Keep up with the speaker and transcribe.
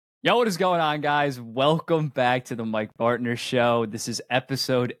Yo, what is going on, guys? Welcome back to the Mike Bartner Show. This is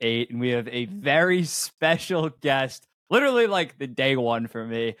episode 8, and we have a very special guest, literally like the day one for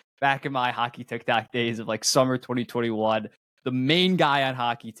me, back in my hockey TikTok days of like summer 2021. The main guy on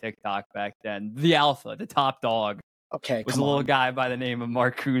hockey TikTok back then, the alpha, the top dog, Okay, was come a little on. guy by the name of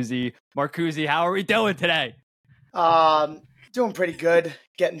Marcussi. Marcussi, how are we doing today? Doing pretty good.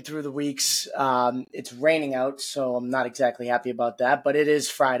 Getting through the weeks. It's raining out, so I'm not exactly happy about that. But it is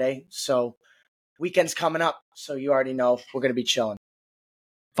Friday, so weekend's coming up. So you already know we're gonna be chilling.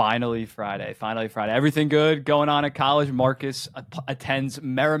 Finally Friday. Everything good going on at college? Marcus attends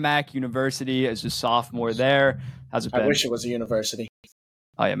Merrimack University as a sophomore there. How's it been? I wish it was a university.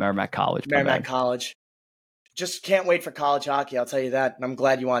 Oh yeah, Merrimack College. my Merrimack bad. College. Just can't wait for college hockey. I'll tell you that, and I'm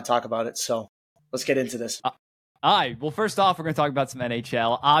glad you want to talk about it. So let's get into this. All right. Well, first off, we're going to talk about some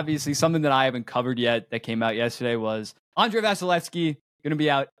NHL. Obviously, something that I haven't covered yet that came out yesterday was Andrei Vasilevsky going to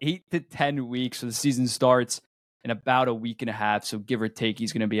be out 8 to 10 weeks. So the season starts in about a week and a half. So give or take,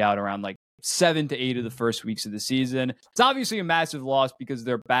 he's going to be out around like 7 to 8 of the first weeks of the season. It's obviously a massive loss because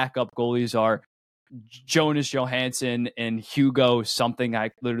their backup goalies are Jonas Johansson and Hugo something. I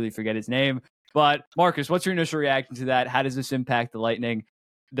literally forget his name. But Marcus, what's your initial reaction to that? How does this impact the Lightning?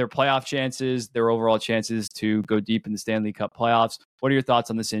 Their playoff chances, their overall chances to go deep in the Stanley Cup playoffs. What are your thoughts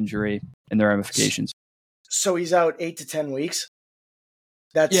on this injury and the ramifications? So he's out 8 to 10 weeks.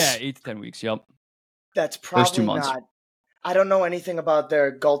 That's 8 to 10 weeks. Yep. That's First 2 probably months. not. I don't know anything about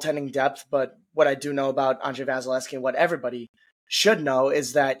their goaltending depth, but what I do know about Andrei Vasilevsky and what everybody should know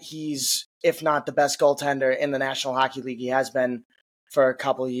is that he's, if not the best goaltender in the National Hockey League, he has been for a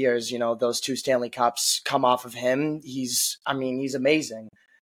couple of years. You know, those 2 Stanley Cups come off of him. He's amazing.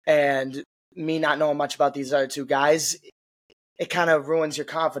 And me not knowing much about these other 2 guys, it kind of ruins your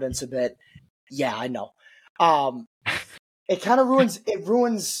confidence a bit. Yeah, I know. It kind of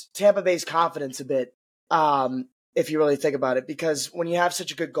ruins Tampa Bay's confidence a bit, if you really think about it, because when you have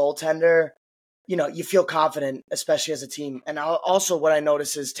such a good goaltender, you know, you feel confident, especially as a team. And also what I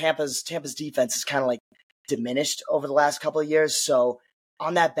notice is Tampa's defense is kind of like diminished over the last couple of years. So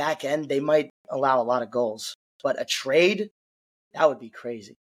on that back end, they might allow a lot of goals. But a trade, that would be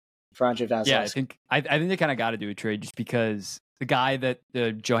crazy for Andrei Vasilevsky. Yeah, I think they kind of got to do a trade just because the guy that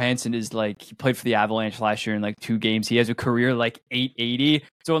Johansson is like, he played for the Avalanche last year in like 2 games. He has a career like 880.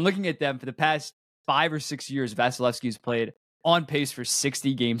 So in looking at them for the past 5 or 6 years, Vasilevsky has played on pace for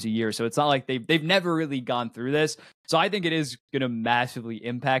 60 games a year. So it's not like they've never really gone through this. So I think it is going to massively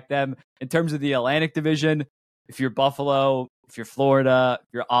impact them in terms of the Atlantic Division. If you're Buffalo, if you're Florida, if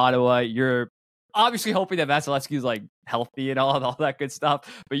you're Ottawa, you're obviously hoping that Vasilevsky is like healthy and all that good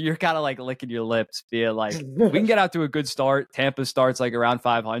stuff, but you're kind of like licking your lips, being like, we can get out to a good start. Tampa starts like around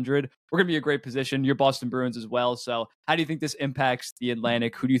 500. We're going to be a great position. You're Boston Bruins as well. So how do you think this impacts the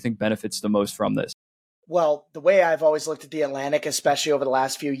Atlantic? Who do you think benefits the most from this? Well, the way I've always looked at the Atlantic, especially over the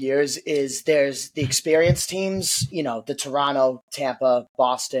last few years, is there's the experienced teams, you know, the Toronto, Tampa,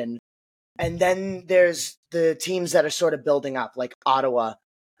 Boston, and then there's the teams that are sort of building up, like Ottawa,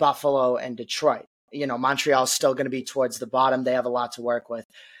 Buffalo, and Detroit. You know, Montreal's still going to be towards the bottom. They have a lot to work with.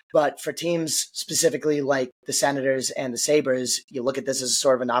 But for teams specifically like the Senators and the Sabres, you look at this as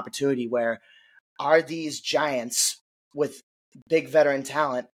sort of an opportunity where are these giants with big veteran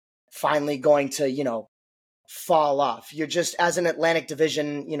talent finally going to, you know, fall off? You're just, as an Atlantic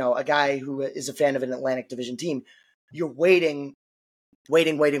Division, you know, a guy who is a fan of an Atlantic Division team, you're waiting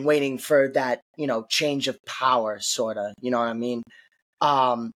for that, you know, change of power, sort of, you know what I mean?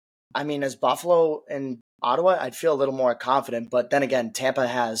 As Buffalo and Ottawa, I'd feel a little more confident, but then again, Tampa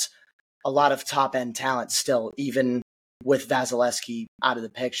has a lot of top end talent still, even with Vasilevsky out of the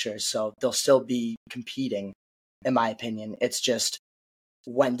picture. So they'll still be competing, in my opinion. It's just,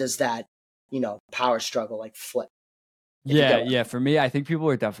 when does that, you know, power struggle like flip? Yeah. For me, I think people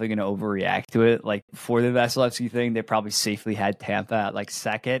are definitely going to overreact to it. Like before the Vasilevsky thing, they probably safely had Tampa at like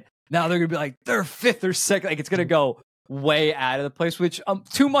second. Now they're going to be like, they're 5th or 2nd. Like it's going to go way out of the place, which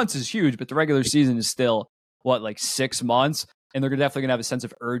 2 months is huge, but the regular season is still like 6 months. And they're definitely going to have a sense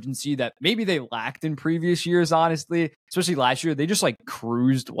of urgency that maybe they lacked in previous years, honestly, especially last year. They just like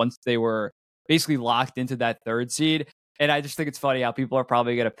cruised once they were basically locked into that 3rd seed. And I just think it's funny how people are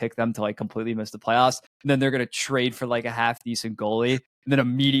probably going to pick them to like completely miss the playoffs. And then they're going to trade for like a half decent goalie. And then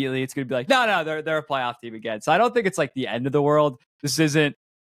immediately it's going to be like, no, they're a playoff team again. So I don't think it's like the end of the world. This isn't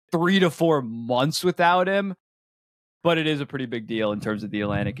 3 to 4 months without him, but it is a pretty big deal in terms of the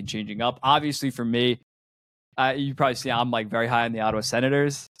Atlantic and changing up. Obviously for me, you probably see I'm like very high on the Ottawa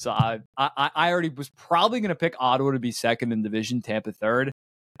Senators. So I already was probably going to pick Ottawa to be second in division, Tampa third.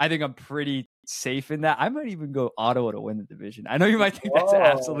 I think I'm pretty safe in that. I might even go Ottawa to win the division. I know you might think that's Whoa.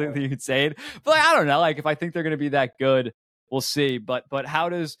 absolutely insane, but I don't know. Like if I think they're going to be that good, we'll see. But how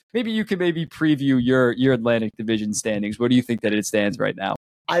does maybe you can preview your Atlantic Division standings? Where do you think that it stands right now?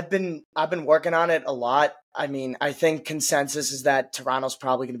 I've been working on it a lot. I mean, I think consensus is that Toronto's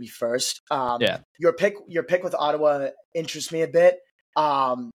probably going to be first. Yeah. Your pick with Ottawa interests me a bit.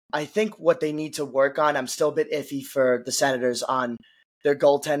 I think what they need to work on, I'm still a bit iffy for the Senators on their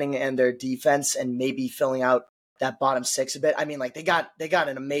goaltending and their defense, and maybe filling out that bottom six a bit. I mean, like they got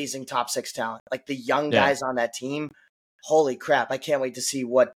an amazing top six talent. Like the young guys on that team, holy crap! I can't wait to see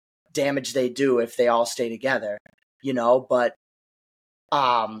what damage they do if they all stay together. But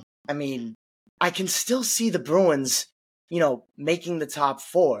I mean, I can still see the Bruins, making the top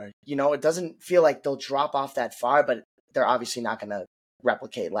four. It doesn't feel like they'll drop off that far, but they're obviously not going to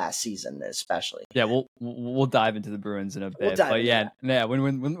replicate last season, especially. Yeah, we'll dive into the Bruins in a bit. But yeah,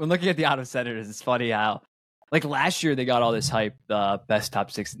 when looking at the Ottawa Senators, it's funny how like last year they got all this hype, the best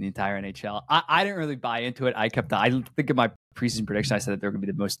top six in the entire NHL. I didn't really buy into it. I think in my preseason prediction I said that they're going to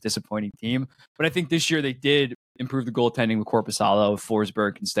be the most disappointing team. But I think this year they did improve the goaltending with Korpisalo.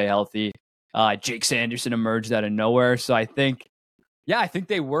 Forsberg can stay healthy. Jake Sanderson emerged out of nowhere. So I think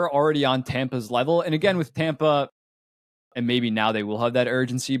they were already on Tampa's level. And again, with Tampa, and maybe now they will have that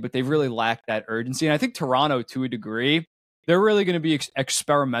urgency, but they've really lacked that urgency. And I think Toronto, to a degree, they're really going to be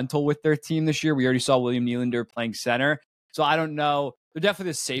experimental with their team this year. We already saw William Nylander playing center. So I don't know. They're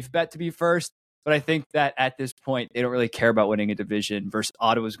definitely a safe bet to be first. But I think that at this point, they don't really care about winning a division versus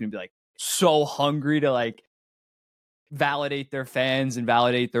Ottawa's going to be like so hungry to like validate their fans and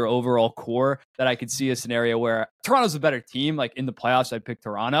validate their overall core that I could see a scenario where Toronto's a better team. Like in the playoffs, I'd pick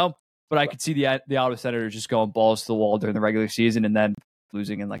Toronto. But I could see the Ottawa Senators just going balls to the wall during the regular season and then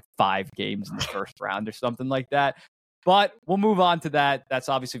losing in like 5 games in the first round or something like that. But we'll move on to that. That's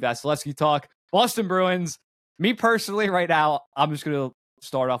obviously Vasilevsky talk. Boston Bruins, me personally right now, I'm just going to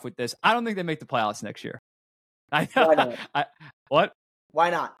start off with this. I don't think they make the playoffs next year. Why not? What? Why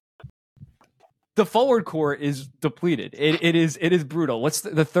not? The forward core is depleted. It is brutal. What's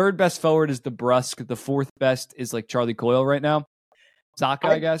the third best forward is DeBrusk. The fourth best is like Charlie Coyle right now. Zacha,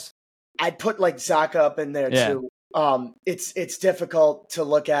 I guess. I'd put like Zacha up in there too. It's difficult to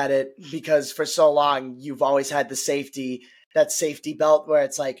look at it because for so long you've always had that safety belt where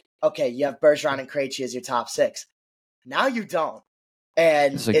it's like, okay, you have Bergeron and Krejci as your top 6. Now you don't,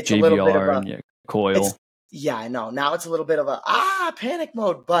 and it's like it's JVR a little bit of a Coyle. Yeah, I know. Now it's a little bit of a panic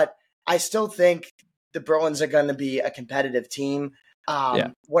mode, but I still think the Bruins are going to be a competitive team.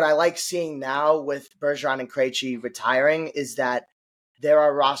 What I like seeing now with Bergeron and Krejci retiring is that there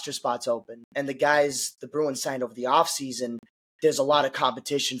are roster spots open. And the guys the Bruins signed over the offseason, there's a lot of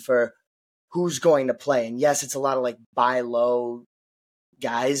competition for who's going to play. And yes, it's a lot of like buy low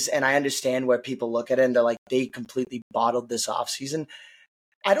guys. And I understand where people look at it and they're like, they completely bottled this offseason.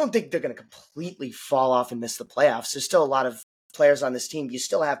 I don't think they're going to completely fall off and miss the playoffs. There's still a lot of players on this team. You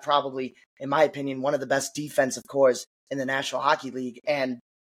still have probably, in my opinion, one of the best defensive cores in the National Hockey League. And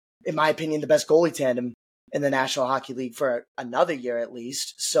in my opinion, the best goalie tandem in the National Hockey League for another year at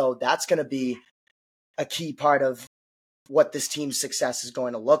least. So that's going to be a key part of what this team's success is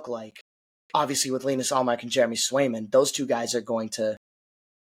going to look like. Obviously, with Linus Ullmark and Jeremy Swayman, those two guys are going to,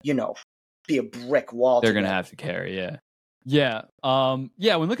 be a brick wall. They're going to have to carry, yeah. Yeah. When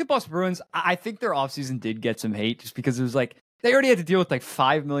we look at Boston Bruins, I think their offseason did get some hate just because it was like, they already had to deal with like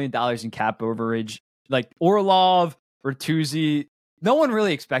 $5 million in cap overage. Like Orlov, Bertuzzi, no one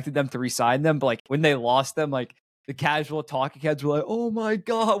really expected them to re-sign them, but like when they lost them, like the casual talking heads were like, "Oh my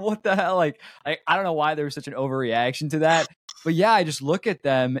god, what the hell?" Like I don't know why there was such an overreaction to that, but yeah, I just look at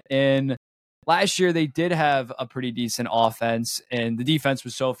them and last year they did have a pretty decent offense and the defense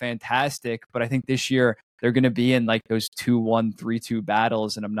was so fantastic, but I think this year they're going to be in like those 2-1, 3-2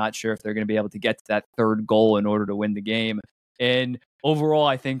 battles, and I'm not sure if they're going to be able to get to that third goal in order to win the game. And overall,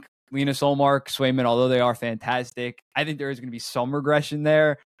 I think Linus Ullmark, Swayman, although they are fantastic, I think there is going to be some regression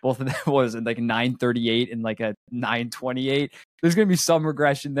there. Both of them was like 938 and like a 928. There's going to be some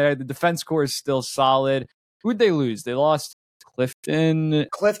regression there. The defense core is still solid. Who'd they lose? They lost Clifton.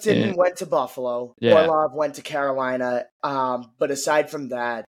 Clifton went to Buffalo. Yeah. Orlov went to Carolina. But aside from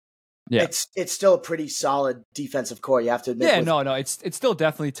that, it's still a pretty solid defensive core. You have to admit. Yeah, no, it's still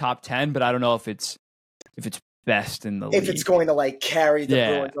definitely top 10, but I don't know if it's best in the league. If it's going to like carry the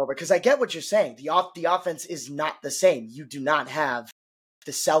Bruins over. Because I get what you're saying. The offense is not the same. You do not have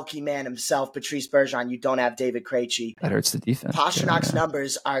the Selke man himself, Patrice Bergeron. You don't have David Krejci. That hurts the defense. Pasternak's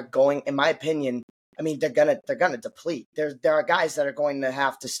numbers are going, in my opinion, I mean, they're gonna deplete. There are guys that are going to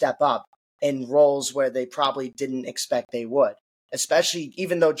have to step up in roles where they probably didn't expect they would. especially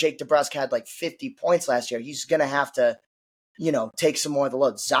even though Jake DeBrusk had like 50 points last year, he's going to have to, take some more of the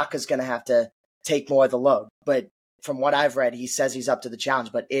load. Zaka's going to have to take more of the load. But from what I've read, he says he's up to the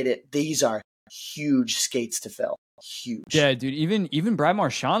challenge, but these are huge skates to fill. Huge. Yeah, dude. Even Brad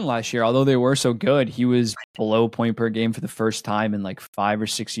Marchand last year, although they were so good, he was below point per game for the first time in like 5 or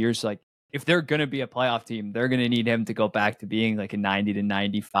 6 years. Like, if they're gonna be a playoff team, they're gonna need him to go back to being like a 90 to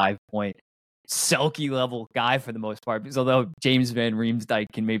 95 point Selke level guy for the most part. Because although James Van Riemsdyk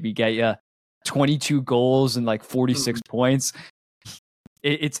can maybe get you 22 goals and like 46 points,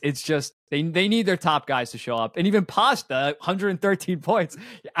 it's just they need their top guys to show up. And even Pasta, 113 points.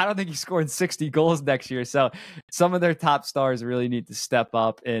 I don't think he's scoring 60 goals next year. So some of their top stars really need to step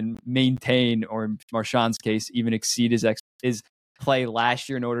up and maintain, or in Marchand's case, even exceed his play last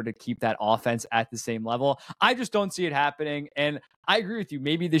year in order to keep that offense at the same level. I just don't see it happening. And I agree with you.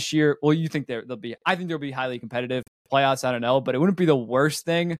 Maybe this year, well, you think I think they'll be highly competitive. Playoffs, I don't know, but it wouldn't be the worst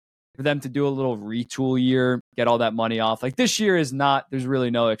thing for them to do a little retool year, get all that money off. Like, this year is not, there's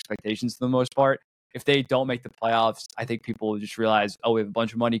really no expectations for the most part. If they don't make the playoffs, I think people will just realize, oh, we have a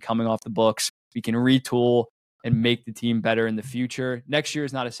bunch of money coming off the books. We can retool and make the team better in the future. Next year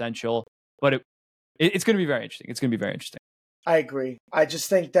is not essential, but it's going to be very interesting. It's going to be very interesting. I agree. I just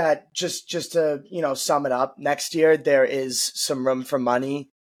think that just to, sum it up, next year there is some room for money.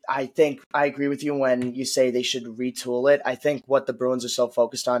 I think I agree with you when you say they should retool it. I think what the Bruins are so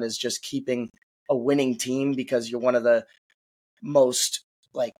focused on is just keeping a winning team, because you're one of the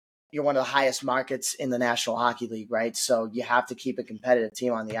you're one of the highest markets in the National Hockey League, right? So you have to keep a competitive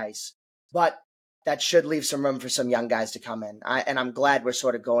team on the ice. But that should leave some room for some young guys to come in. And I'm glad we're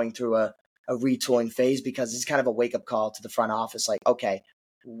sort of going through a retooling phase, because it's kind of a wake-up call to the front office. Like, okay,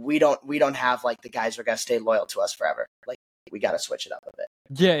 we don't have like the guys who are going to stay loyal to us forever. Like, we got to switch it up a bit.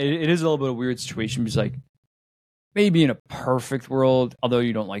 Yeah, it is a little bit of a weird situation, because like, maybe in a perfect world, although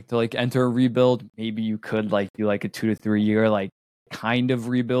you don't like to like enter a rebuild, maybe you could like do like a 2 to 3 year like kind of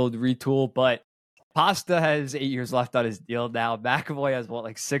rebuild retool. But Pasta has 8 years left on his deal now. McAvoy has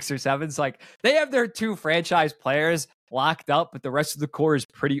like 6 or 7. So like, they have their 2 franchise players locked up, but the rest of the core is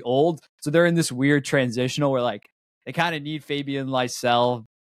pretty old. So they're in this weird transitional where like they kind of need Fabian Lysell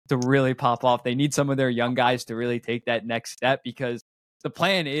to really pop off. They need some of their young guys to really take that next step, because the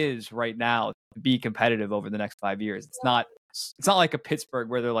plan is right now to be competitive over the next 5 years. It's not like a Pittsburgh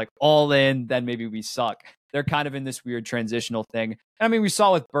where they're like all in, then maybe we suck. They're kind of in this weird transitional thing. And I mean, we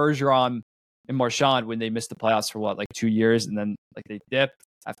saw with Bergeron and Marchand when they missed the playoffs for like 2 years, and then like they dipped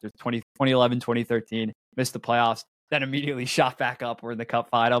after 2011, 2013, missed the playoffs, then immediately shot back up. We're in the Cup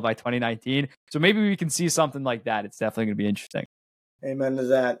final by 2019. So maybe we can see something like that. It's definitely going to be interesting. Amen to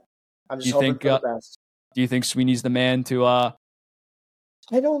that. I'm just hoping for the best. Do you think Sweeney's the man to I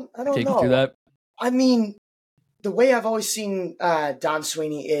don't take know. you through that? I mean, the way I've always seen Don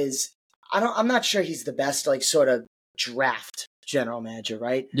Sweeney is, I'm not sure he's the best like sort of draft general manager,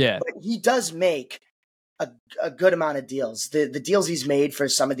 right? Yeah. But he does make a good amount of deals. The deals he's made for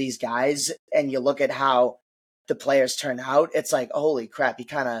some of these guys, and you look at how the players turn out, it's like, holy crap, he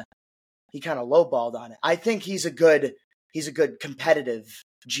kind of lowballed on it. I think he's a good competitive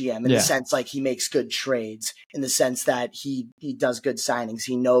GM in the sense like he makes good trades, in the sense that he does good signings.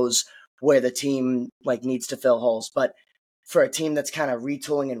 He knows where the team like needs to fill holes. But for a team that's kind of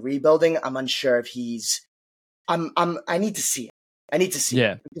retooling and rebuilding, I'm unsure if he's I need to see it. I need to see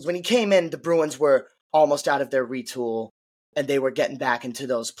it. Because when he came in, the Bruins were almost out of their retool and they were getting back into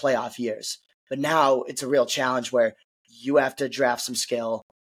those playoff years. But now it's a real challenge where you have to draft some skill.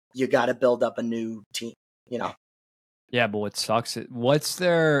 You got to build up a new team, Yeah, but what sucks, what's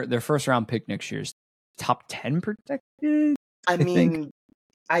their first round pick next year's top 10 protected? I mean,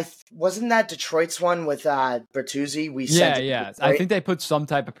 wasn't that Detroit's one with Bertuzzi? Yeah. I think they put some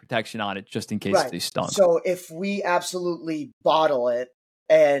type of protection on it just in case they stunk. So if we absolutely bottle it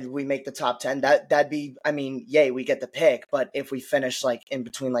and we make the top 10, that'd be, I mean, yay, we get the pick. But if we finish like in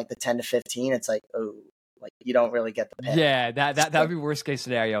between like the 10 to 15, it's like, oh, like you don't really get the pick. Yeah, that would be worst case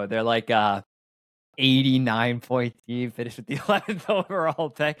scenario. They're like 89-point team, finished with the 11th overall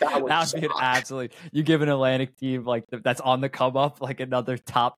pick. That would be an absolute. You give an Atlantic team like that's on the come up like another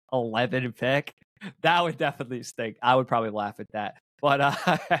top 11 pick. That would definitely stink. I would probably laugh at that. But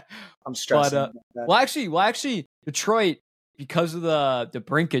I'm stressing. Well, actually, Detroit, because of the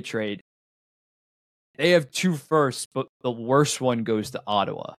Brinkett trade, they have 2 firsts, but the worst one goes to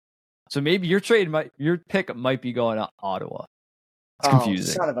Ottawa. So maybe your pick might be going to Ottawa. It's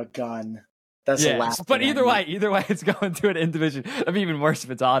confusing. Son of a gun. That's the last. But either way, it's going to an in division. That'd be even worse if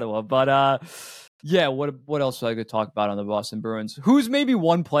it's Ottawa. But yeah. What else I could talk about on the Boston Bruins? Who's maybe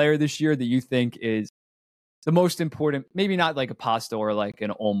one player this year that you think is the most important, maybe not like a Pasta or like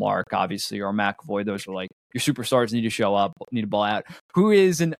an Olmark, obviously, or McAvoy. Those are like your superstars need to show up, need to ball out. Who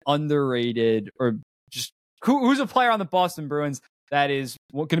is an underrated or just who's a player on the Boston Bruins that is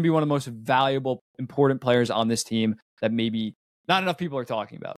going to be one of the most valuable, important players on this team that maybe not enough people are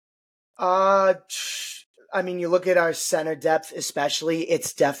talking about? I mean, you look at our center depth, especially,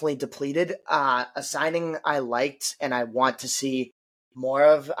 it's definitely depleted. A signing I liked and I want to see more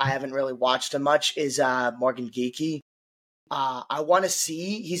of, I haven't really watched him much, is Morgan Geekie. I want to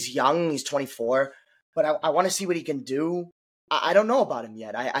see, he's young, he's 24, but I want to see what he can do. I don't know about him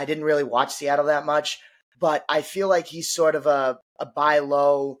yet. I didn't really watch Seattle that much, but I feel like he's sort of a buy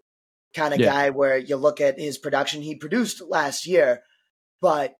low kind of guy where you look at his production. He produced last year,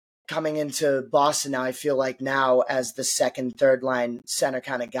 but coming into Boston now, I feel like now as the second, third line center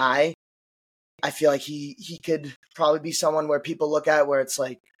kind of guy, I feel like he could probably be someone where people look at where it's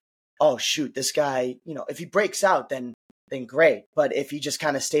like, oh shoot, this guy, if he breaks out, then great. But if he just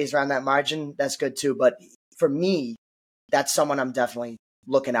kind of stays around that margin, that's good too. But for me, that's someone I'm definitely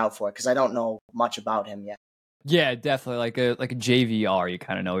looking out for because I don't know much about him yet. Yeah, definitely like a JVR. You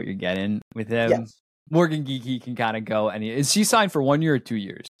kind of know what you're getting with him. Yes. Morgan Geekie can kind of go. And is he signed for 1 year or 2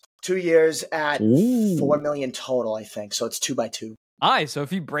 years? 2 years at $4 million total, I think. So it's 2x2. All right, so if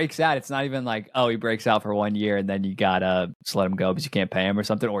he breaks out, it's not even like, oh, he breaks out for 1 year and then you gotta just let him go because you can't pay him or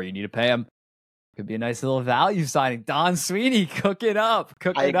something, or you need to pay him. Could be a nice little value signing. Don Sweeney, cook it up.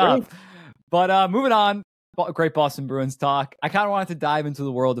 But moving on, great Boston Bruins talk. I kind of wanted to dive into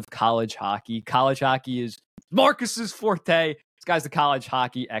the world of college hockey. College hockey is Marcus's forte. This guy's the college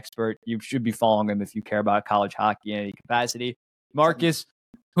hockey expert. You should be following him if you care about college hockey in any capacity. Marcus,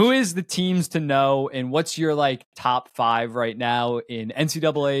 who is the teams to know, and what's your top 5 right now in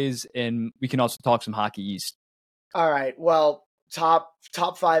NCAAs? And we can also talk some Hockey East. All right. Well, top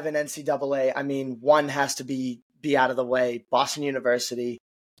 5 in NCAA. I mean, one has to be out of the way. Boston University.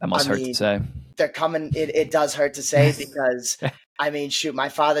 That must hurt to say. They're coming. It does hurt to say because I mean, shoot, my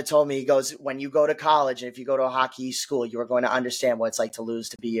father told me, he goes, when you go to college and if you go to a hockey school, you are going to understand what it's like to lose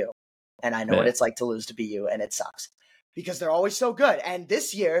to BU. And I know what it's like to lose to BU, and it sucks. Because they're always so good. And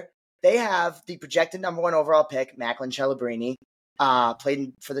this year, they have the projected number 1 overall pick, Macklin Celebrini,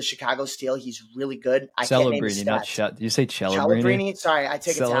 played for the Chicago Steel. He's really good. I can't name his stats. Not Did you say Celebrini? Sorry, I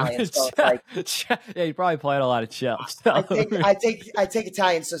take Italian. So yeah, you probably played a lot of Chels. I take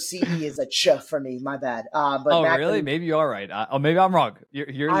Italian, so CE is a ch for me. My bad. But Macklin, really? Maybe you're right. Maybe I'm wrong. You're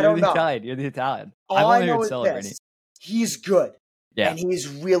the Italian. You're the Italian. All I know is this. He's good. Yeah. And he's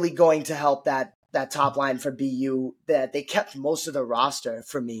really going to help that top line for BU. That they kept most of the roster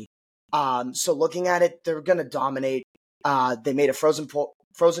for me. So looking at it, they're going to dominate. They made a Frozen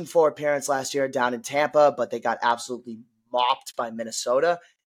Four appearance last year down in Tampa, but they got absolutely mopped by Minnesota.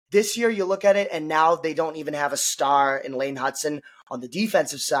 This year, you look at it, and now they don't even have a star in Lane Hudson on the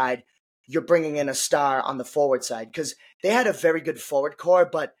defensive side. You're bringing in a star on the forward side because they had a very good forward core,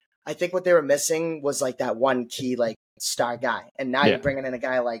 but I think what they were missing was that one key star guy. And now you're bringing in a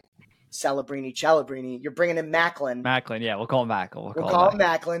guy like Celebrini. You're bringing in Macklin. Yeah, we'll call him Macklin. We'll call him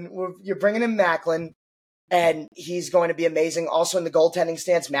Macklin. You're bringing in Macklin, and he's going to be amazing. Also in the goaltending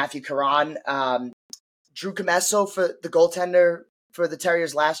stance, Matthew Caron. Drew Comesso for the goaltender for the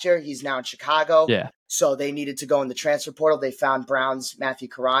Terriers last year. He's now in Chicago. Yeah. So they needed to go in the transfer portal. They found Brown's Matthew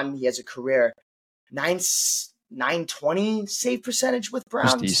Caron. He has a career 920 save percentage with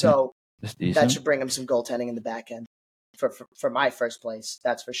Brown. So that should bring him some goaltending in the back end for my first place.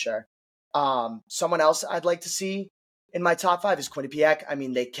 That's for sure. Someone else I'd like to see in my top 5 is Quinnipiac. I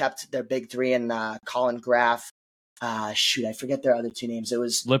mean, they kept their big 3 in Colin Graff. I forget their other 2 names. It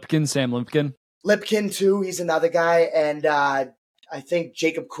was Sam Lipkin. Lipkin too. He's another guy, and I think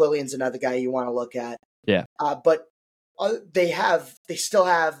Jacob Quillian's another guy you want to look at. Yeah. But they still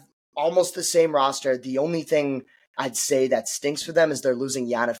have almost the same roster. The only thing I'd say that stinks for them is they're losing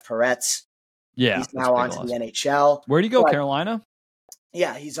Yanniv Peretz. Yeah, he's now on to the NHL. Where'd he go? Carolina.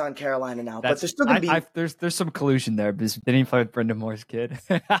 Yeah, he's on Carolina now. But there's still going to be there's some collusion there because didn't he play with Brendan Moore's kid?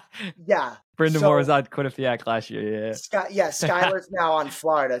 Yeah, Brendan Moore was on Quinnipiac last year. Yeah, Skyler's now on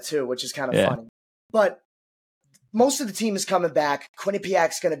Florida too, which is kind of funny. But most of the team is coming back.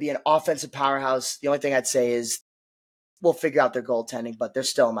 Quinnipiac's going to be an offensive powerhouse. The only thing I'd say is we'll figure out their goaltending, but they're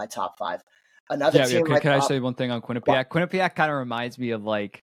still in my top 5. Another team. Can I say one thing on Quinnipiac? What? Quinnipiac kind of reminds me of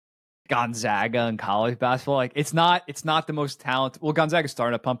Gonzaga in college basketball. It's not the most talented. Well, Gonzaga's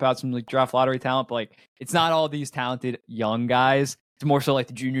starting to pump out some draft lottery talent, but it's not all these talented young guys. It's more so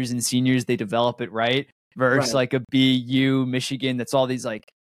the juniors and seniors. They develop it right versus a BU, Michigan. That's all these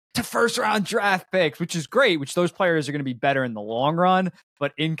to first round draft picks, which is great, which those players are going to be better in the long run.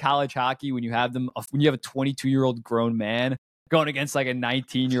 But in college hockey, when you have a 22-year-old grown man going against like a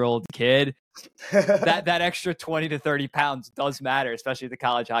 19-year-old kid, that extra 20 to 30 pounds does matter, especially at the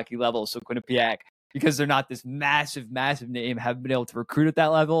college hockey level. So Quinnipiac, because they're not this massive name, haven't been able to recruit at that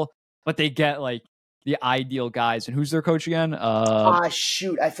level, but they get like the ideal guys. And who's their coach again?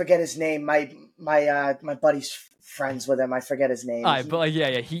 Shoot, I forget his name. My buddy's friends with him. I forget his name. But like,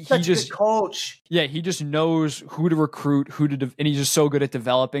 he such just a good coach. Yeah, he just knows who to recruit, and he's just so good at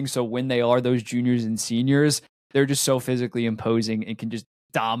developing. So when they are those juniors and seniors, they're just so physically imposing and can just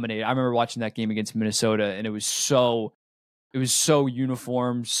dominate. I remember watching that game against Minnesota, and it was so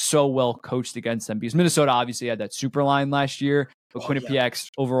uniform, so well coached against them, because Minnesota obviously had that super line last year, but Quinnipiac's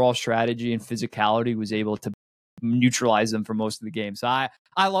overall strategy and physicality was able to neutralize them for most of the game. So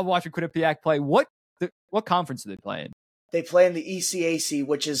I love watching Quinnipiac play. What conference do they play in? They play in the ECAC,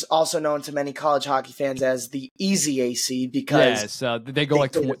 which is also known to many college hockey fans as the Easy AC, because they go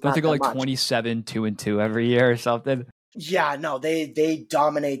like 27-2-2 every year or something. Yeah, no, they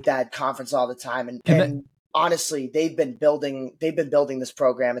dominate that conference all the time, and honestly, they've been building this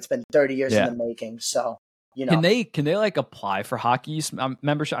program. It's been 30 years in the making. So can they like apply for hockey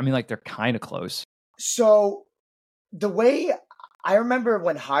membership? I mean, like they're kind of close. So the way I remember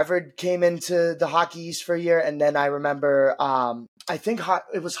when Harvard came into the Hockey East for a year, and then I remember I think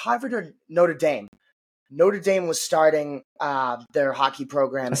it was Harvard or Notre Dame. Notre Dame was starting their hockey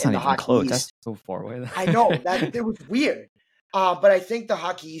program in the Hockey close. East. That's so far away. I know that it was weird, but I think the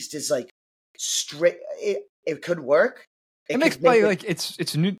Hockey East is like straight. It could work. It makes play like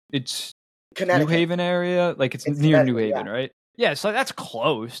it's New Haven area, like it's near New Haven, right? Yeah, so that's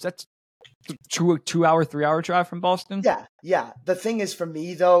close. That's 2 hour, 3 hour drive from Boston. Yeah. The thing is, for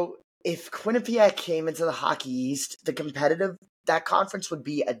me though, if Quinnipiac came into the Hockey East, that conference would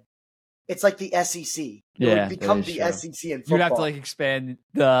be it's like the SEC. It would become the SEC in football. You'd have to like expand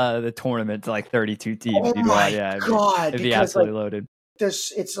the tournament to like 32 teams. Oh my God. It'd be absolutely loaded.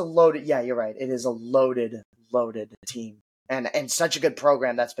 It's a loaded. Yeah, you're right. It is a loaded team, and such a good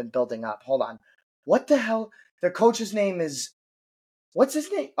program that's been building up. Hold on. What the hell? Their coach's name is, what's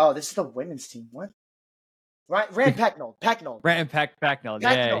his name? Oh, this is the women's team. What? Rand Pecknold. Rand Pecknold.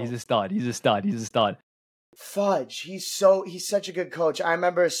 Yeah, he's a stud. Fudge. He's such a good coach. I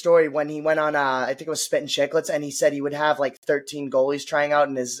remember a story when he went on, I think it was Spit and Chicklets, and he said he would have like 13 goalies trying out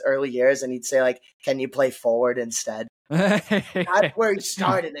in his early years, and he'd say like, "Can you play forward instead?" That's where he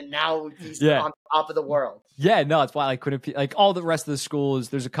started, and now he's on top of the world. Yeah, no, it's why like Quinnipiac, like all the rest of the schools.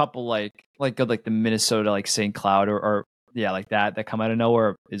 There's a couple like the Minnesota like St. Cloud or like that come out of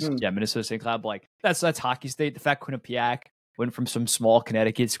nowhere is Minnesota St. Cloud. But like that's hockey state. The fact Quinnipiac went from some small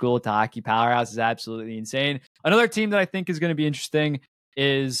Connecticut school to hockey powerhouse is absolutely insane. Another team that I think is going to be interesting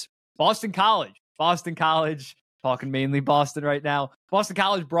is Boston College. Talking mainly Boston right now. Boston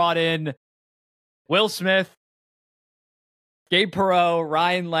College brought in Will Smith, Gabe Perreault,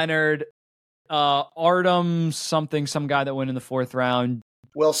 Ryan Leonard, Artem something, some guy that went in the fourth round.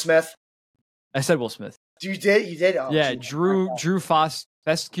 Will Smith. I said Will Smith. You did? Oh, yeah, Drew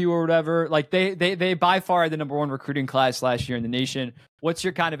Fescue or whatever. Like they by far had the number one recruiting class last year in the nation. What's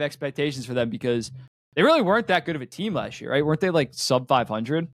your kind of expectations for them? Because they really weren't that good of a team last year, right? Weren't they like sub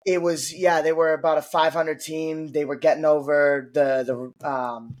 500? It was, they were about a 500 team. They were getting over the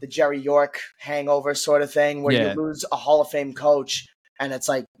Jerry York hangover sort of thing, where you lose a Hall of Fame coach, and it's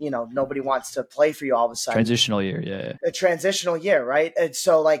like, nobody wants to play for you all of a sudden. Transitional year, yeah. A transitional year, right? And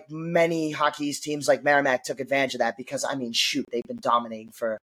so like many hockey teams like Merrimack took advantage of that, because I mean, shoot, they've been dominating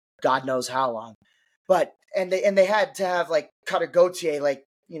for God knows how long. But and they had to have like Cutter Gauthier, like,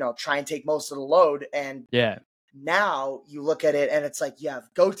 try and take most of the load. And now you look at it and it's like you have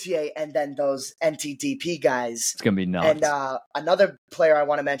Gauthier and then those NTDP guys. It's gonna be nuts. And another player I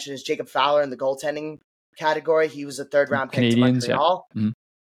want to mention is Jacob Fowler in the goaltending category. He was a third round pick to Montreal. Yeah. Mm-hmm.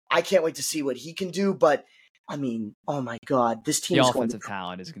 I can't wait to see what he can do, but I mean, oh my God, this team, the offensive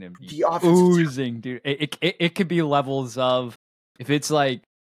talent is going to be oozing, dude. It could be levels of, if it's like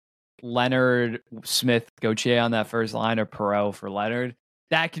Leonard, Smith, Gauthier on that first line, or Perreault for Leonard,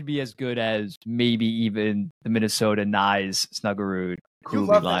 that could be as good as maybe even the Minnesota Nyes Snuggerud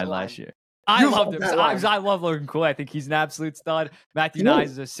Cooley line last year. I loved him. I love Logan Cooley. I think he's an absolute stud. Matthew Nyes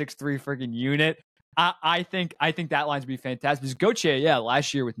is a 6'3" freaking unit. I think that line's be fantastic. Because Gauthier,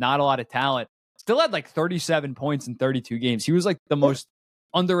 last year with not a lot of talent, still had like 37 points in 32 games. He was like the most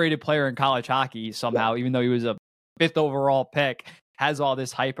underrated player in college hockey somehow, even though he was a 5th overall pick, has all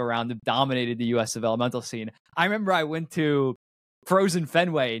this hype around him, dominated the U.S. developmental scene. I remember I went to Frozen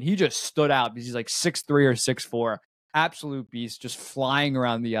Fenway and he just stood out because he's like 6'3" or 6'4". absolute beast, just flying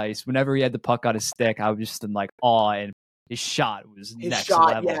around the ice. Whenever he had the puck on his stick, I was just in like awe, and his shot was His next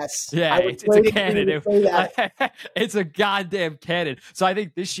shot, level. yes. Yeah, it's a cannon. It's a goddamn cannon. So I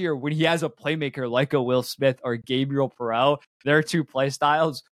think this year, when he has a playmaker like a Will Smith or Gabriel Perreault, their two play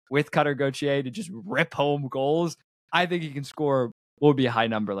styles with Cutter Gauthier to just rip home goals, I think he can score. What would be a high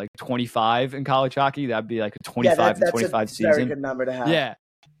number, like 25 in college hockey? That'd be like a 25 and 25 a season. Very good number to have. Yeah.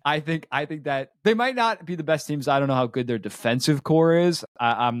 I think that they might not be the best teams. I don't know how good their defensive core is.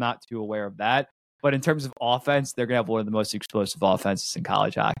 I'm not too aware of that. But in terms of offense, they're going to have one of the most explosive offenses in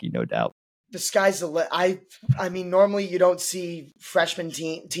college hockey, no doubt. The sky's the limit. I mean, normally you don't see freshman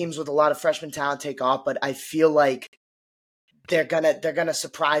teams with a lot of freshman talent take off, but I feel like they're gonna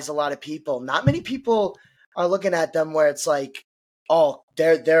surprise a lot of people. Not many people are looking at them where it's like, oh,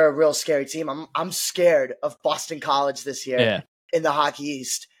 they're a real scary team. I'm scared of Boston College this year in the Hockey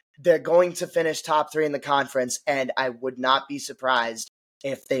East. They're going to finish top 3 in the conference, and I would not be surprised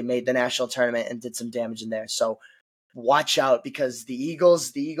if they made the national tournament and did some damage in there. So watch out, because the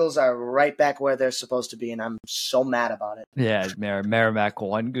Eagles are right back where they're supposed to be, and I'm so mad about it. Yeah, Merrimack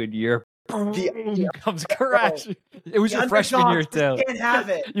one good year. Comes crashing. It was your freshman year too. Can't have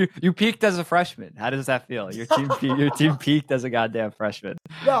it. You peaked as a freshman. How does that feel? Your team peaked as a goddamn freshman.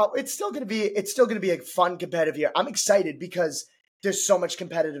 No, it's still gonna be a fun competitive year. I'm excited because there's so much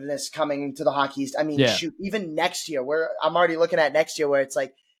competitiveness coming to the Hockey East. I mean, shoot, even next year, I'm already looking at next year where it's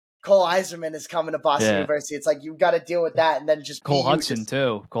like Cole Eiserman is coming to Boston University. It's like you've got to deal with that, and then just Cole Hudson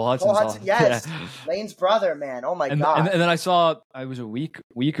too. Cole Hudson, yes, Lane's brother, man. Oh my god! And then I was a week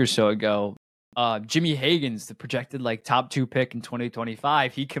or so ago. Jimmy Hagan's the projected like top 2 pick in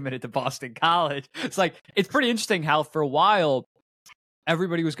 2025. He committed to Boston College. It's like it's pretty interesting how for a while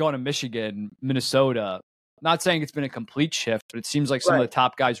everybody was going to Michigan, Minnesota. Not saying it's been a complete shift, but it seems like some of the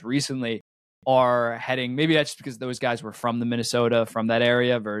top guys recently are heading. Maybe that's just because those guys were from that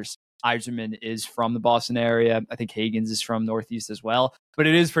area, versus Eiserman is from the Boston area. I think Hagan's is from Northeast as well. But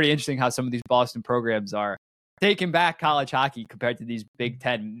it is pretty interesting how some of these Boston programs are taking back college hockey compared to these Big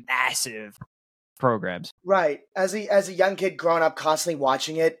Ten massive programs. Right. As a young kid growing up, constantly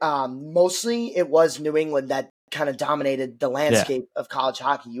watching it, mostly it was New England that kind of dominated the landscape of college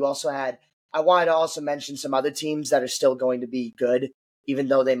hockey. You also had, I wanted to also mention some other teams that are still going to be good, even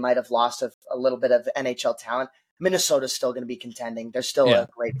though they might have lost a little bit of NHL talent. Minnesota's still going to be contending. They're still a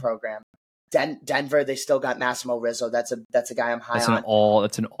great program. Denver, they still got Massimo Rizzo. That's a guy I'm high on.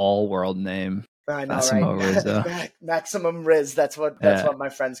 That's an all-world name. I know, Massimo right? Rizzo. Maximum Riz. That's what my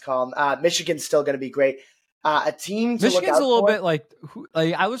friends call him. Michigan's still going to be great. A team to Michigan's look out a little for. bit like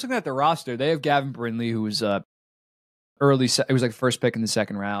I was looking at the roster. They have Gavin Brindley, who was early. It was like first pick in the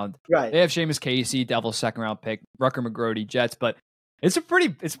second round. Right. They have Seamus Casey, Devils second round pick. Rucker McGrody, Jets, but. It's a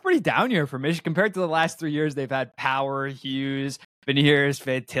pretty down year for Michigan compared to the last 3 years. They've had Power, Hughes, Beniers,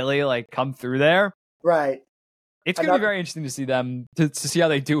 Fantilli like come through there. Right. It's going to be very interesting to see them to see how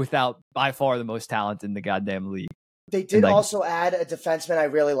they do without by far the most talent in the goddamn league. They did also add a defenseman I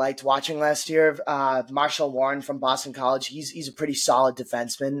really liked watching last year, Marshall Warren from Boston College. He's a pretty solid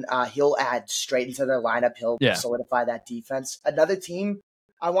defenseman. He'll add straight into their lineup. He'll solidify that defense. Another team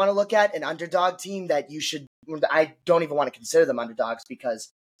I want to look at, an underdog team that I don't even want to consider them underdogs because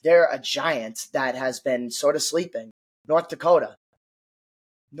they're a giant that has been sort of sleeping. North Dakota.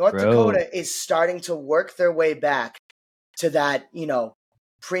 North Dakota is starting to work their way back to that,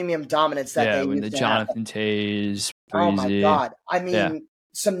 premium dominance that they used to Jonathan Toews. Oh my god! I mean,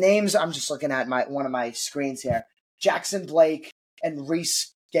 some names. I'm just looking at one of my screens here. Jackson Blake and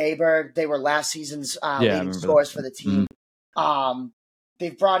Reese Gaber. They were last season's leading scorers for the team. Mm-hmm.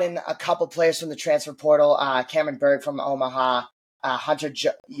 They've brought in a couple players from the transfer portal. Cameron Berg from Omaha. Hunter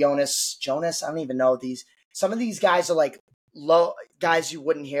Jonas. I don't even know these. Some of these guys are like low guys you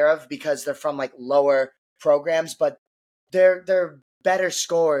wouldn't hear of because they're from like lower programs, but they're better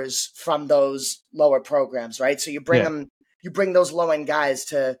scorers from those lower programs, right? So you bring those low end guys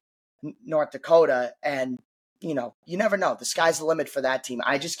to North Dakota, and you never know. The sky's the limit for that team.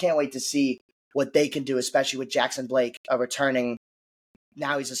 I just can't wait to see what they can do, especially with Jackson Blake returning.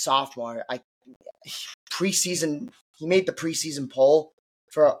 Now he's a sophomore. Preseason, he made the preseason poll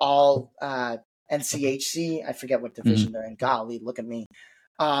for all NCHC. I forget what division they're in. Golly, look at me.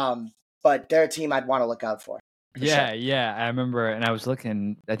 But they're a team I'd want to look out for. Yeah. I remember, and I was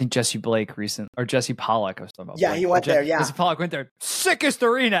looking. I think Jesse Pollock. I was talking about. Yeah, he went there. Yeah, Jesse Pollock went there. Sickest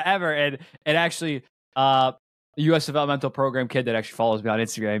arena ever, and actually, a U.S. developmental program kid that actually follows me on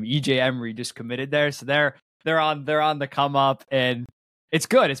Instagram, EJ Emery, just committed there. So they're on the come up, and it's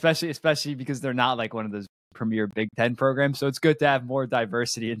good, especially because they're not like one of those premier Big Ten programs. So it's good to have more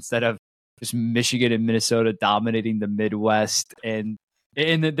diversity instead of just Michigan and Minnesota dominating the Midwest, and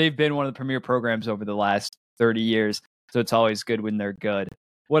they've been one of the premier programs over the last 30 years. So it's always good when they're good.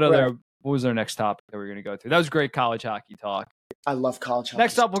 What was our next topic that we're going to go through? That was great college hockey talk. I love college hockey.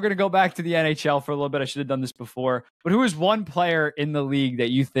 Next up, we're going to go back to the NHL for a little bit. I should have done this before. But who is one player in the league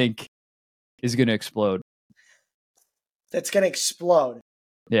that you think is going to explode? That's going to explode.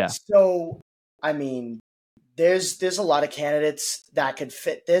 Yeah. So, I mean, there's a lot of candidates that could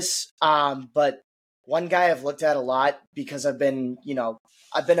fit this. But one guy I've looked at a lot because I've been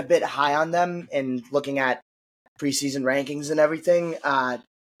a bit high on them and looking at preseason rankings and everything.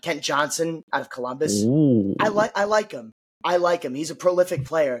 Kent Johnson out of Columbus. Ooh. I like him. He's a prolific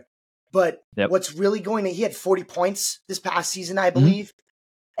player. But what's really he had 40 points this past season, I believe.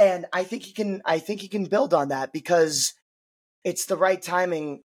 And I think he can build on that because it's the right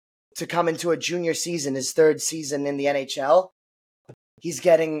timing to come into a junior season, his third season in the NHL. He's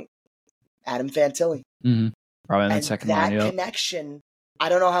getting Adam Fantilli. Mm-hmm. Probably in the second line. That connection, I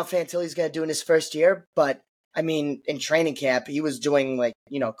don't know how Fantilli's going to do in his first year, but I mean, in training camp, he was doing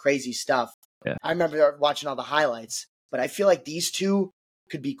crazy stuff. Yeah. I remember watching all the highlights, but I feel like these two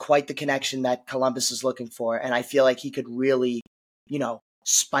could be quite the connection that Columbus is looking for. And I feel like he could really,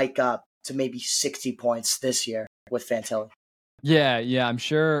 spike up to maybe 60 points this year with Fantilli. Yeah, I'm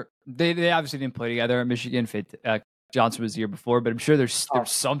sure they obviously didn't play together at Michigan. Johnson was the year before, but I'm sure there's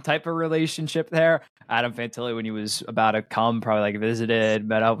some type of relationship there. Adam Fantilli, when he was about to come, probably visited,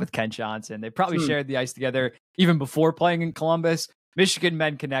 met up with Kent Johnson. They probably shared the ice together even before playing in Columbus. Michigan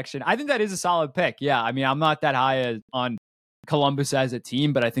men connection. I think that is a solid pick. Yeah, I mean, I'm not that high on Columbus as a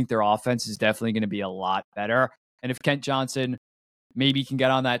team, but I think their offense is definitely going to be a lot better. And if Kent Johnson maybe can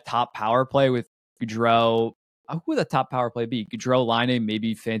get on that top power play with Gaudreau, who would the top power play be? Gaudreau, Line,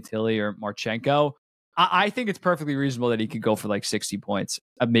 maybe Fantilli or Marchenko. I think it's perfectly reasonable that he could go for 60 points,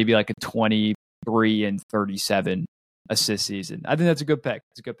 maybe a 23 and 37 assist season. I think that's a good pick.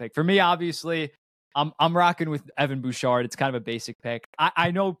 It's a good pick for me. Obviously, I'm rocking with Evan Bouchard. It's kind of a basic pick.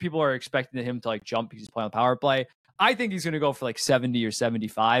 I know people are expecting him to jump because he's playing on power play. I think he's going to go for 70 or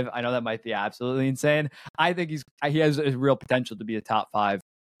 75. I know that might be absolutely insane. I think he has a real potential to be a top 5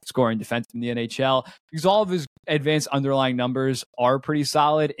 scoring defenseman in the NHL because all of his advanced underlying numbers are pretty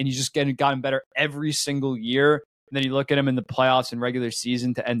solid, and he's just gotten better every single year. And then you look at him in the playoffs and regular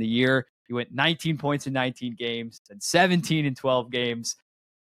season to end the year. He went 19 points in 19 games, and 17 in 12 games.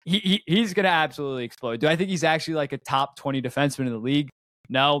 He's going to absolutely explode. Do I think he's actually a top 20 defenseman in the league?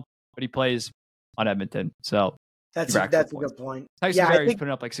 No, but he plays on Edmonton, so that's a good point. Tyson Berry's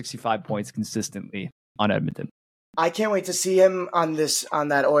putting up 65 points consistently on Edmonton. I can't wait to see him on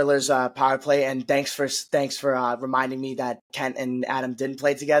that Oilers power play. And thanks for reminding me that Kent and Adam didn't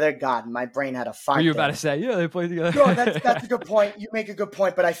play together. God, my brain had a fart. Were you about to say, yeah, they played together? No, that's a good point. You make a good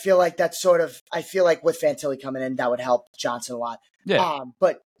point, but I feel like with Fantilli coming in, that would help Johnson a lot. Yeah.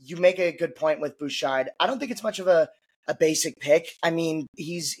 But you make a good point with Bouchard. I don't think it's much of a basic pick. I mean,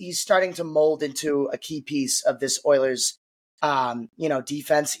 he's starting to mold into a key piece of this Oilers,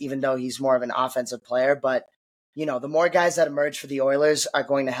 defense, even though he's more of an offensive player, but the more guys that emerge for the Oilers are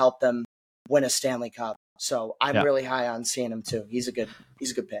going to help them win a Stanley Cup. So I'm really high on seeing him too. He's a good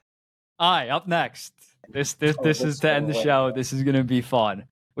pick. All right, up next. This is to end the show. This is going to be fun.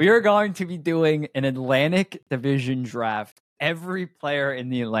 We are going to be doing an Atlantic Division draft. Every player in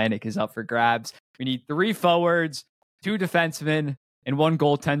the Atlantic is up for grabs. We need 3 forwards, 2 defensemen, and 1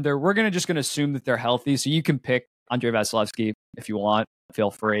 goaltender. We're going to assume that they're healthy, so you can pick Andrei Vasilevsky if you want.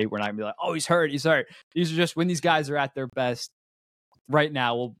 Feel free. We're not going to be like, oh, he's hurt. These are just when these guys are at their best right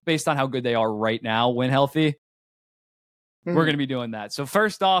now. Well, based on how good they are right now, when healthy, we're going to be doing that. So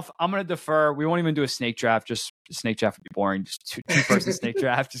first off, I'm going to defer. We won't even do a snake draft. Just a snake draft would be boring. Just two-person snake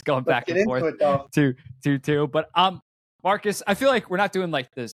draft, just going back and forth. Two. But Marcus, I feel like we're not doing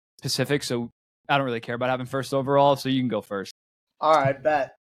the specifics, so I don't really care about having first overall. So you can go first. All right,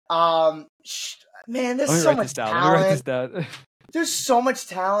 bet. Man, there's so much talent. Let me write this down. There's so much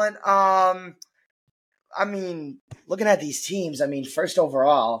talent. I mean, looking at these teams, first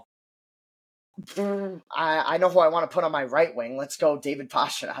overall, I know who I want to put on my right wing. Let's go David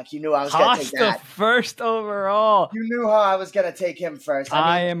Pastrnak. You knew I was going to take that. First overall. You knew how I was going to take him first.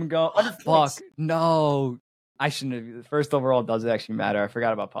 I am going. Fuck. No. I shouldn't have. First overall does actually matter. I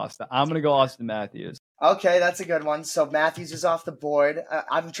forgot about Pasta. I'm going to go Austin Matthews. Okay, that's a good one. So Matthews is off the board.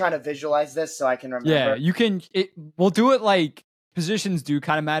 I'm trying to visualize this so I can remember. Yeah, you can. We'll do it positions do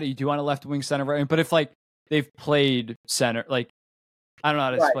kind of matter. You do want a left wing, center, right wing. But if they've played center, I don't know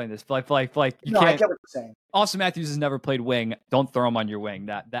how to explain this. But you can't. I get what you're saying. Austin Matthews has never played wing. Don't throw him on your wing.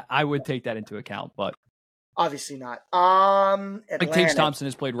 That I would take that into account. But Obviously not. Like Tage Atlantic. Thompson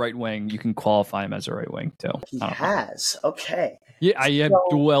has played right wing. You can qualify him as a right wing too. He has. Okay. Yeah, I have So-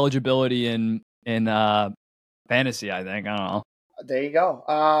 dual eligibility in fantasy. I think I don't know. There you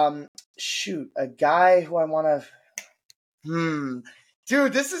go. Shoot, a guy who I want to.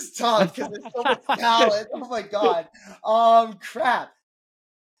 Dude, this is tough because there's so much talent. Oh my god. Crap.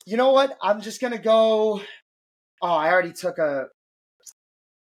 You know what? I'm just gonna go. Oh, I already took a.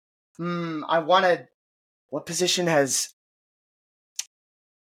 I wanted. What position has?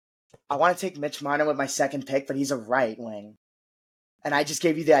 I want to take Mitch Marner with my second pick, but he's a right wing. And I just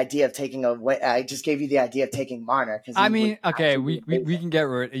gave you the idea of taking Marner because I mean, okay, we can get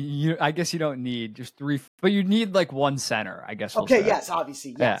rid. I guess you don't need just 3, but you need like one center. I guess. Okay. Yes.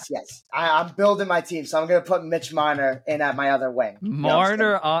 Obviously. Yes. Yeah. Yes. I'm building my team, so I'm going to put Mitch Marner in at my other wing.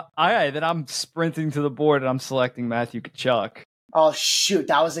 Marner. All right, then I'm sprinting to the board and I'm selecting Matthew Tkachuk. Oh shoot,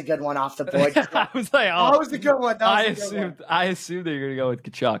 that was a good one off the board. I was like, that was a good one. I assumed that you're going to go with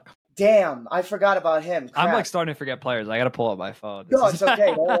Tkachuk. Damn, I forgot about him. Crap. I'm like starting to forget players. I got to pull up my phone. No, it's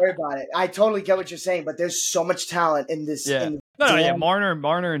okay. Don't worry about it. I totally get what you're saying, but there's so much talent in this. Yeah. Yeah. Marner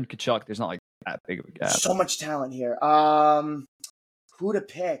and Tkachuk. There's not like that big of a gap. So much talent here. Who to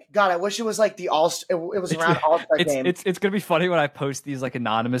pick? God, I wish it was like the All. It was around All-Star game. It's gonna be funny when I post these like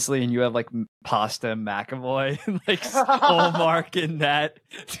anonymously, and you have like Pasta and McAvoy and like Olmark in that.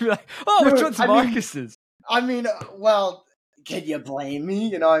 To be like, oh, which one's Marcus's? I mean, well. Can you blame me?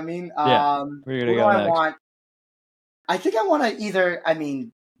 You know what I mean? Yeah. Who do I want? I think I want to either. I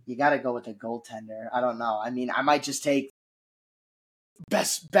mean, you got to go with a goaltender. I don't know. I mean, I might just take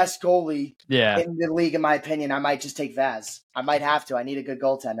best goalie in the league. In my opinion, I might just take Vaz. I might have to. I need a good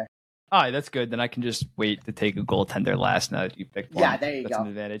goaltender. All right, that's good. Then I can just wait to take a goaltender last now that you picked one. Yeah, there you go. That's an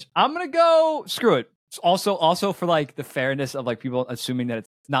advantage. I'm gonna go. Screw it. Also for like the fairness of like people assuming that it's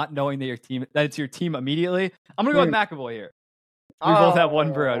not knowing that it's your team immediately. I'm gonna go with McAvoy here. We both have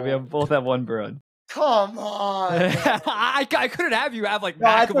one Bruin. Come on. I couldn't have you have like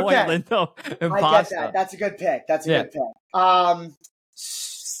McAvoy, Lindo, and Pasta. I get that. That's a good pick. Good pick.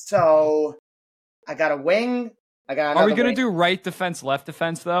 So I got a wing. I got another. Are we gonna do right defense, left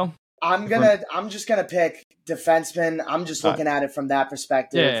defense though? I'm just gonna pick defenseman. I'm just looking at it from that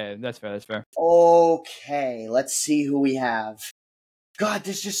perspective. Yeah, that's fair. Okay, let's see who we have. God,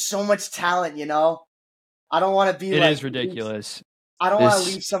 there's just so much talent, you know? I don't want to be It is ridiculous. I don't want to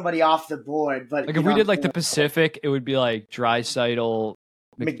leave somebody off the board, but like if we did like the Pacific, it would be like Draisaitl,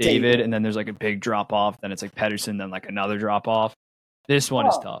 McDavid, and then there's like a big drop off. Then it's like Pedersen, then like another drop off. This one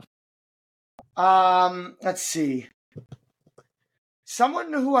is tough. Let's see.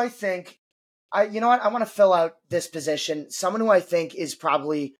 Someone who I think, you know what? I want to fill out this position. Someone who I think is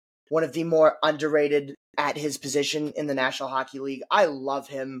probably one of the more underrated at his position in the National Hockey League. I love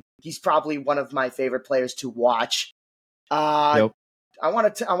him. He's probably one of my favorite players to watch. Yep. I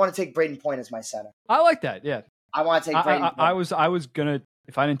want to take Braden Point as my center. I like that. Yeah. I want to take Braden Point. I was gonna,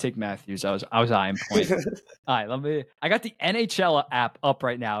 if I didn't take Matthews, I was eyeing Point. All right, I got the NHL app up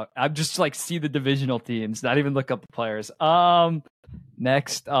right now. I'm just like see the divisional teams, not even look up the players.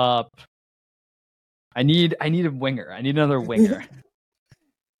 Next up, I need a winger. I need another winger.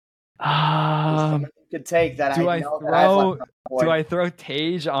 Could take that. Do I throw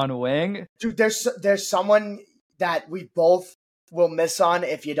Tage on wing? Dude, there's someone that we both will miss on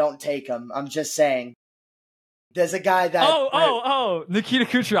if you don't take him. I'm just saying. There's a guy that Nikita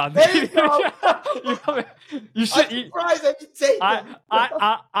Kucherov. There you go. You should. I'm surprised I didn't take him.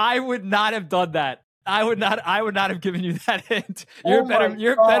 I would not have done that. I would not have given you that hint. You're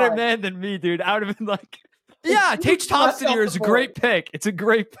a better man than me, dude. I would have been like, yeah, Tage Thompson here is a great pick. It's a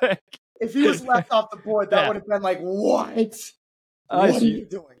great pick. If he was left off the board, that would have been like, what? What are you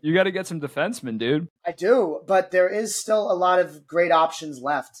doing? You got to get some defensemen, dude. I do, but there is still a lot of great options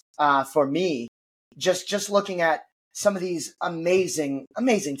left for me. Just looking at some of these amazing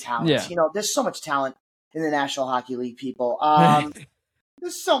talents. Yeah. You know, there's so much talent in the National Hockey League, people.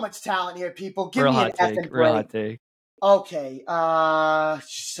 There's so much talent here, people. Give me an effing break. Real hot take. Okay,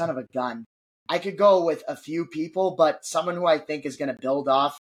 son of a gun. I could go with a few people, but someone who I think is going to build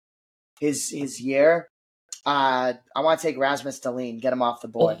off his year. I want to take Rasmus Dahlin, get him off the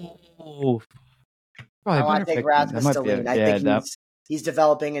board. I want to take Rasmus Dahlin. I think he's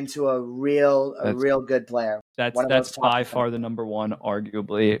developing into a real good player. That's by far the number one,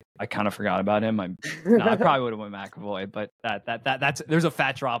 arguably. I kind of forgot about him. I probably would have went McAvoy, but that's there's a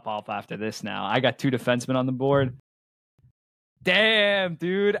fat drop off after this. Now I got two defensemen on the board. Damn,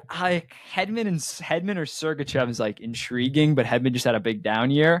 dude! Like Hedman or Sergachev is like intriguing, but Hedman just had a big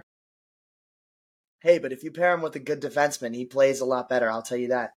down year. Hey, but if you pair him with a good defenseman, he plays a lot better. I'll tell you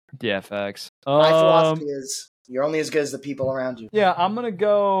that. Yeah, facts. My philosophy is you're only as good as the people around you. Yeah, I'm gonna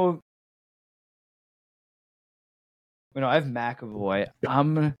go. I have McAvoy.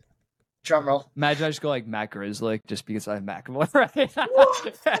 I'm gonna drum roll. Imagine I just go like Matt Grizzly just because I have McAvoy. Right?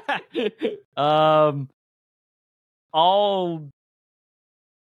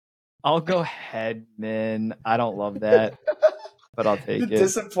 I'll go Hedman. I don't love that, but I'll take the it.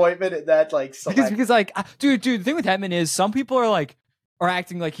 Disappointment in that, like, because like, dude, the thing with Hedman is some people are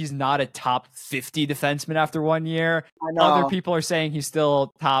acting like he's not a top 50 defenseman after 1 year. I know. Other people are saying he's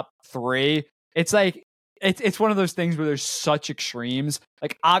still top 3. It's like it's one of those things where there's such extremes.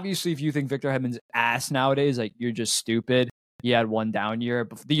 Like, obviously, if you think Victor Hedman's ass nowadays, like, you're just stupid. He had one down year.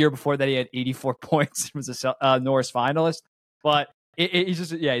 The year before that, he had 84 points and was a Norris finalist. But he's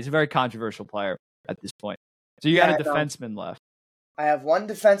just, he's a very controversial player at this point. So you got a defenseman left. I have one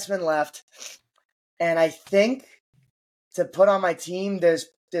defenseman left. And I think to put on my team, there's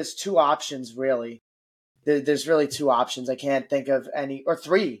 2 options, really. There's really 2 options. I can't think of any, or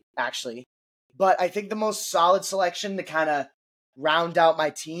 3, actually. But I think the most solid selection to kind of round out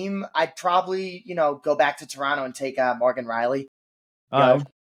my team, I'd probably, go back to Toronto and take Morgan Riley. I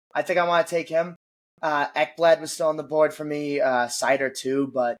think I want to take him. Ekblad was still on the board for me, Sider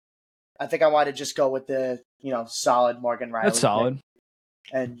too, but I think I want to just go with the, solid Morgan Riley. That's solid.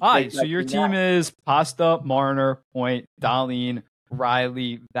 And all right, so your team is Pasta, Marner, Point, Dahlin,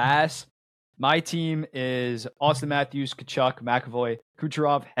 Riley, Vass. My team is Austin Matthews, Kachuk, McAvoy,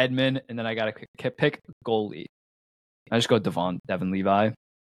 Kucherov, Hedman, and then I got to pick goalie. I just go Devin Levi.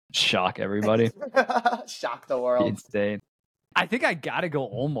 Shock everybody. Shock the world. Insane. I think I got to go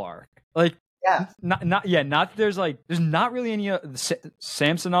Olmark. Like, yeah. Not that there's not really any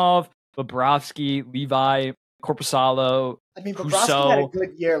Samsonov, Bobrovsky, Levi, Corpusalo. I mean, Bobrovsky had a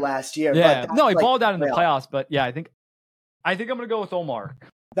good year last year. Yeah, no, he balled out in the playoffs, but yeah, I think I'm gonna go with Olmark.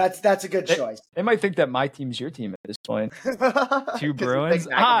 That's a good choice. They might think that my team's your team at this point. 2 Bruins.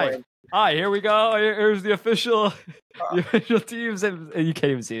 Hi, here we go. Here's the official teams, and you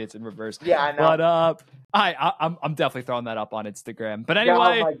can't even see it. It's in reverse. Yeah, I know. But I'm definitely throwing that up on Instagram. But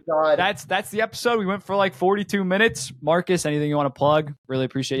anyway, oh my God. that's the episode. We went for like 42 minutes. Marcus, anything you want to plug? Really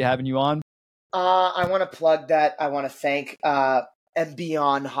appreciate you having you on. I want to plug that. I want to thank and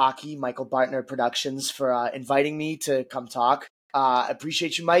Beyond Hockey, Michael Bartner Productions, for inviting me to come talk.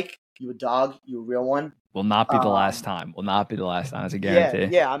 Appreciate you, Mike. You a dog. You a real one. Will not be the last time. Will not be the last time. It's a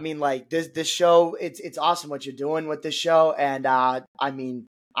guarantee. Yeah. I mean, like this show, it's awesome what you're doing with this show, and I mean,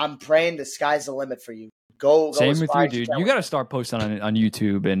 I'm praying the sky's the limit for you. Go. Same with you, dude. You got to start posting on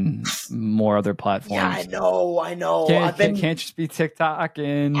YouTube and more other platforms. Yeah, I know. Can't just be TikTok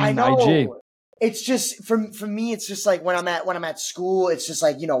and IG. It's just for me. It's just like when I'm at school. It's just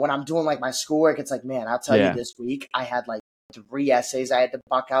like when I'm doing like my schoolwork. It's like, man, I'll tell you, this week I had like 3 essays I had to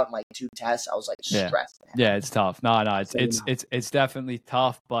buck out and like 2 tests. I was like stressed. Yeah, it's tough. No, it's definitely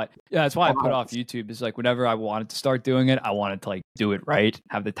tough. But yeah, that's why I put off YouTube. Is like whenever I wanted to start doing it, I wanted to like do it right,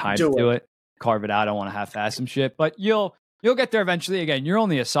 have the time to do it, carve it out. I don't want to half-ass some shit. But you'll get there eventually. Again, you're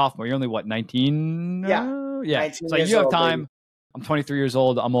only a sophomore. You're only what, 19? Yeah. It's like you have time. Baby. I'm 23 years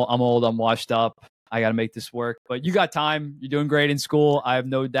old. I'm old. I'm washed up. I got to make this work. But you got time. You're doing great in school. I have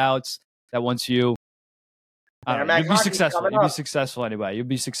no doubts that once you you'll be successful. You'll be successful anyway. You'll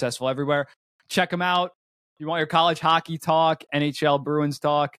be successful everywhere. Check him out. You want your college hockey talk, NHL Bruins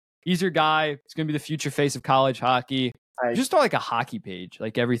talk. He's your guy. He's going to be the future face of college hockey. Just start like a hockey page,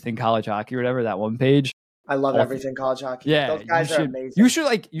 like everything college hockey or whatever, that one page. I love everything college hockey. Yeah, those guys are amazing. You should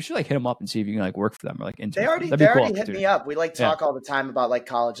hit them up and see if you can like work for them or like They already hit me up. We like talk all the time about like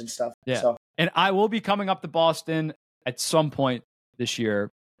college and stuff. Yeah. So. And I will be coming up to Boston at some point this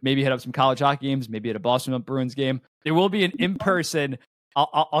year. Maybe hit up some college hockey games. Maybe at a Boston Bruins game. There will be an in-person.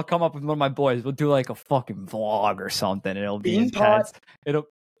 I'll come up with one of my boys. We'll do like a fucking vlog or something. It'll be intense.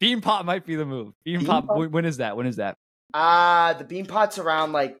 Beanpot might be the move. Beanpot. When is that? The Beanpot's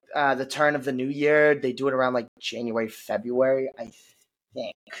around like the turn of the new year. They do it around like January, February, I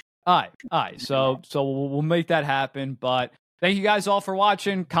think. All right. So we'll make that happen. But thank you guys all for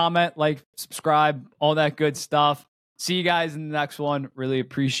watching. Comment, like, subscribe, all that good stuff. See you guys in the next one. Really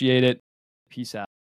appreciate it. Peace out.